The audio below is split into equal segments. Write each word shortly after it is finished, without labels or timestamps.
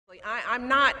I'm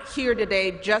not here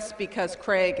today just because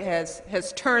Craig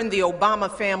has turned the Obama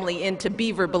family into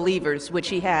beaver believers, which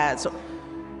he has.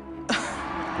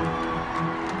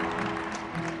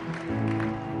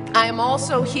 I am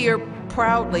also here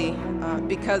proudly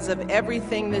because of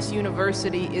everything this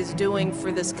university is doing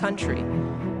for this country.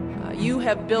 You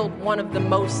have built one of the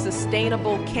most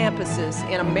sustainable campuses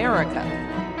in America.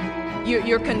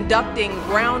 You're conducting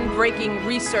groundbreaking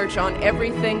research on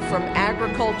everything from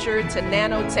agriculture to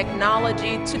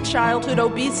nanotechnology to childhood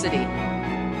obesity.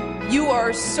 You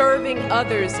are serving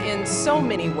others in so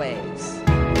many ways.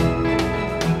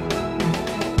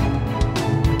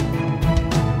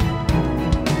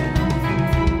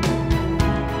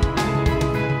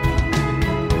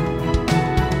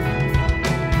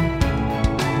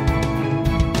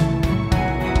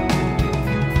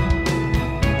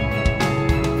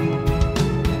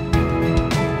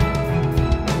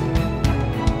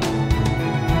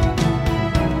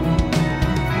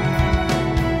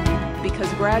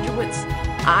 Graduates,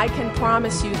 I can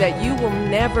promise you that you will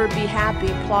never be happy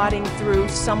plodding through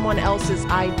someone else's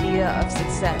idea of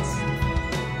success.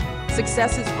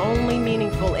 Success is only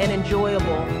meaningful and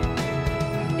enjoyable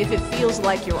if it feels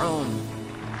like your own.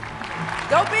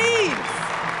 Go Beavs!